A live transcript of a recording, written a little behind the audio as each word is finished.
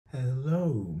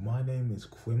Hello, my name is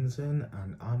Crimson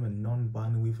and I'm a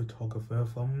non-binary photographer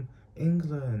from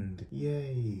England.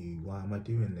 Yay, why am I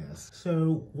doing this?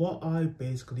 So what I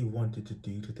basically wanted to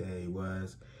do today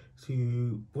was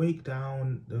to break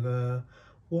down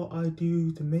what I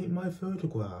do to make my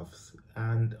photographs,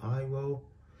 and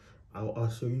I'll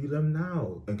show you them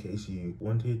now in case you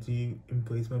wanted to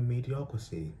embrace my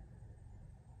mediocrity.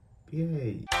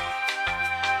 Yay.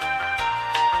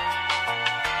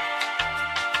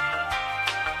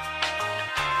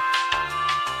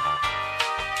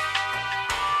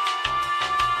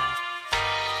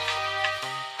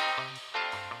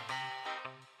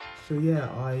 So yeah,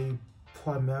 I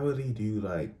primarily do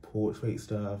like portrait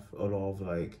stuff, a lot of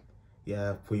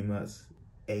pretty much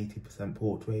 80%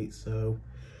 portraits. So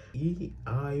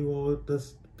I will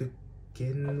just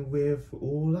begin with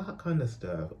all that kind of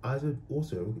stuff. I should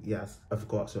also, yes, I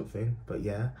forgot something, but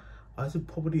yeah, I should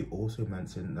probably also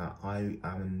mention that I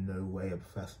am in no way a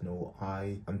professional.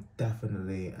 I am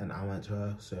definitely an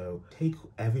amateur, so take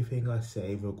everything I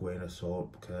say with a grain of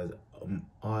salt, because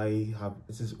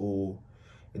this is all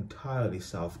entirely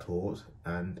self-taught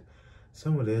and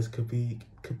some of this could be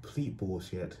complete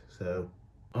bullshit. So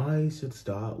I should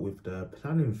start with the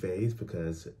planning phase,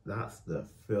 because that's the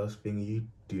first thing you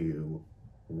do.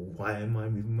 Why am I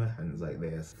moving my hands like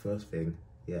this? First thing,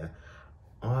 yeah,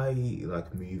 I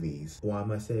like movies. Why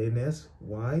am I saying this?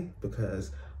 Why?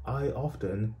 Because I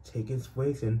often take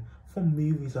inspiration from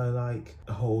movies I like.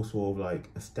 A whole sort of like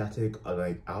aesthetic, I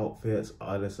like outfits,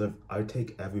 I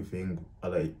take everything.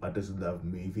 I just love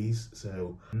movies.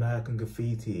 So American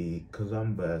Graffiti,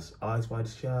 Columbus, Eyes Wide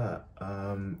Shut,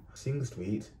 Sing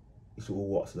Street, you should all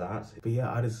watch that. But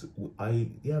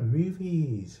yeah,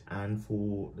 movies. And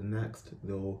for the next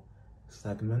little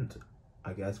segment,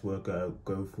 I guess we'll go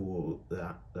for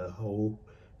the whole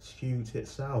shoot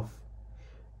itself.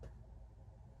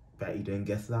 Bet you didn't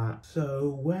guess that.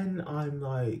 So when I'm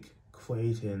like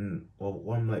creating, or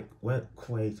when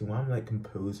I'm like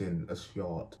composing a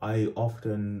shot, I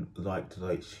often like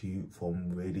to shoot from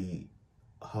really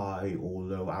high or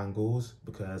low angles,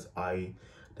 because I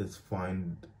just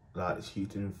find that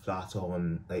shooting flat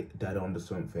on, like dead onto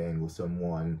something or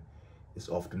someone, is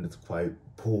often just quite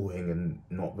boring and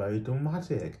not very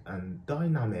dramatic and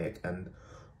dynamic and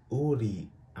all the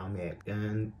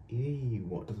and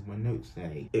what does my note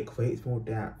say? It creates more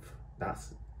depth.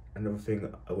 That's another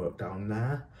thing I wrote down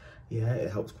there. Yeah,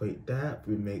 it helps create depth.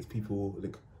 It makes people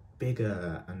look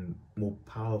bigger and more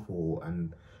powerful,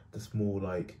 and just more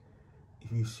like,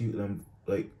 if you shoot them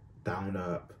like down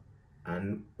up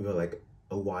and with like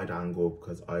a wide angle,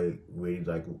 because I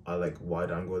like wide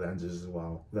angle lenses as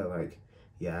well. They're like,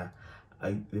 yeah,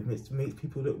 it makes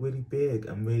people look really big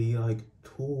and really like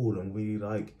tall, and really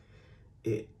like,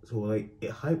 it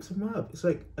hypes them up. It's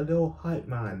like a little hype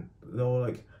man, a little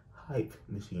like hype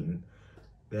machine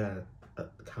there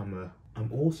at the camera.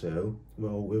 I'm also,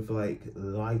 well, with like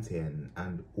lighting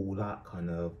and all that kind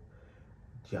of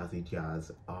jazzy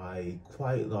jazz, I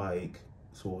quite like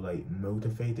sort of like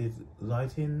motivated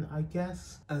lighting, I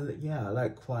guess. Yeah, I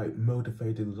like quite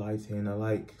motivated lighting. I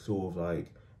like sort of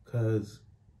like, because,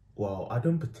 well, I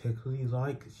don't particularly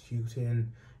like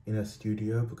shooting in a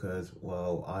studio, because,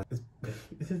 well,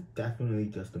 this is definitely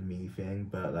just a me thing,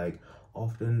 but like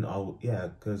often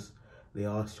because they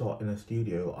are shot in a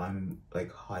studio, I'm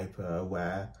like hyper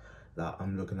aware that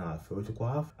I'm looking at a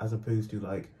photograph, as opposed to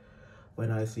like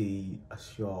when I see a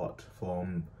shot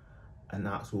from an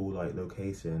actual like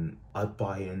location, I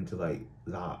buy into like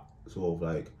that sort of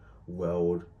like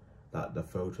world that the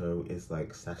photo is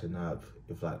like setting up,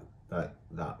 if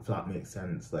that makes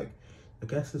sense. Like, I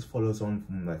guess this follows on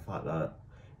from the fact that,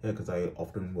 yeah, because I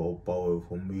often will borrow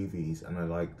from movies, and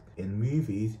in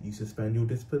movies you suspend your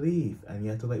disbelief and you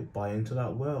have to like buy into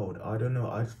that world. I don't know,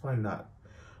 I just find that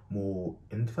more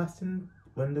interesting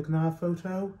when looking at a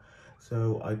photo.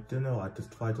 So I don't know, I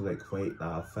just try to like create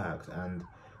that effect, and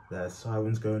there's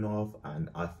sirens going off and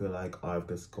I feel like I've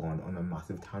just gone on a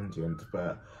massive tangent,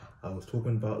 but I was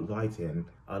talking about lighting.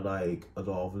 I like a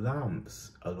lot of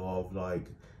lamps, a lot of like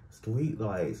street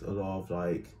lights, a lot of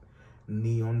like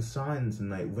neon signs and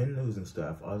like windows and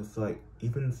stuff. I was like,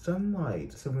 even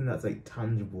sunlight, something that's like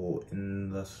tangible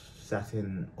in the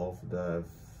setting of the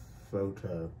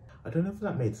photo. I don't know if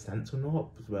that made sense or not,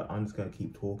 but I'm just gonna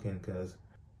keep talking because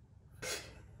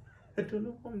I don't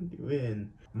know what I'm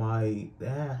doing.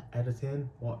 Editing,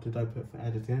 what did I put for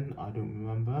editing? I don't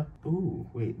remember. Oh,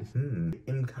 wait,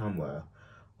 in camera,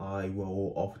 I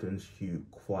will often shoot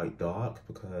quite dark,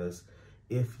 because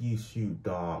if you shoot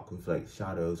dark with like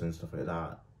shadows and stuff like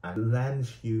that, and then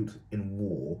shoot in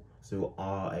RAW, so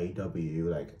RAW,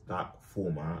 like that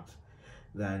format,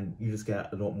 then you just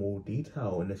get a lot more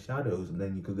detail in the shadows, and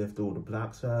then you can lift all the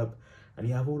blacks up and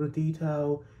you have all the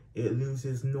detail. It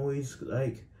loses noise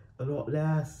like a lot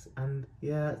less, and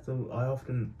yeah, so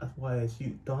that's why I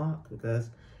shoot dark, because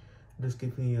it just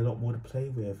gives me a lot more to play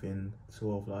with in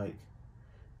sort of like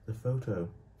the photo.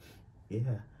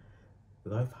 Yeah,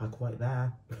 life hack right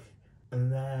there.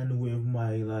 And then with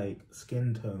my like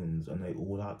skin tones and like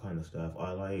all that kind of stuff,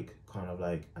 I like kind of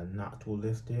like a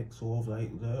naturalistic sort of like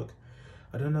look.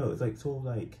 I don't know, it's like sort of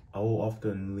like I'll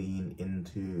often lean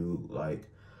into like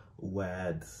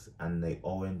reds and like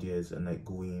oranges and like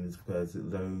greens, because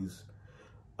those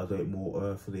are like more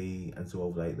earthly and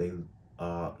sort of like they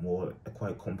are more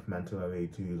quite complementary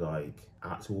to like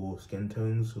actual skin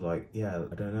tones. So like, yeah,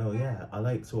 I don't know, yeah, I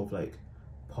like sort of like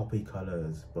poppy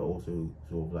colors, but also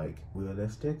sort of like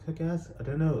realistic, I guess. I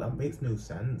don't know, that makes no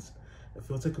sense. It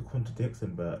feels like a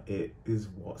contradiction, but it is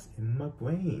what's in my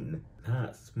brain.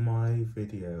 That's my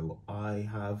video.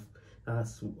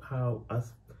 That's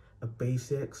a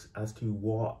basics as to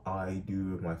what I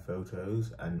do with my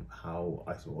photos and how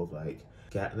I sort of like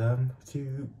get them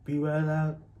to be where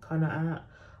they're kind of at.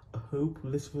 I hope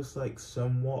this was like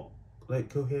somewhat like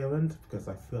coherent, because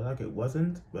I feel like it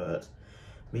wasn't, but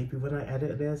maybe when I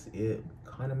edit this, it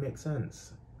kind of makes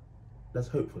sense. Let's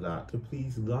hope for that. So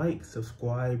please like,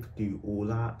 subscribe, do all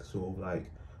that sort of like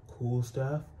cool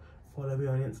stuff. Follow me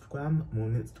on Instagram. I'm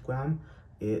on Instagram.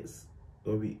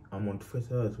 I'm on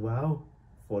Twitter as well.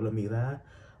 Follow me there.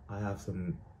 I have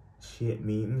some shit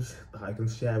memes that I can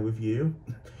share with you.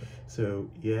 So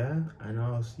yeah, and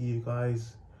I'll see you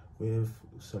guys with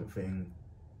something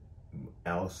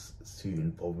else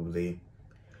soon, probably.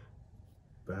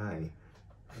 Bye.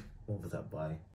 What was that, bye?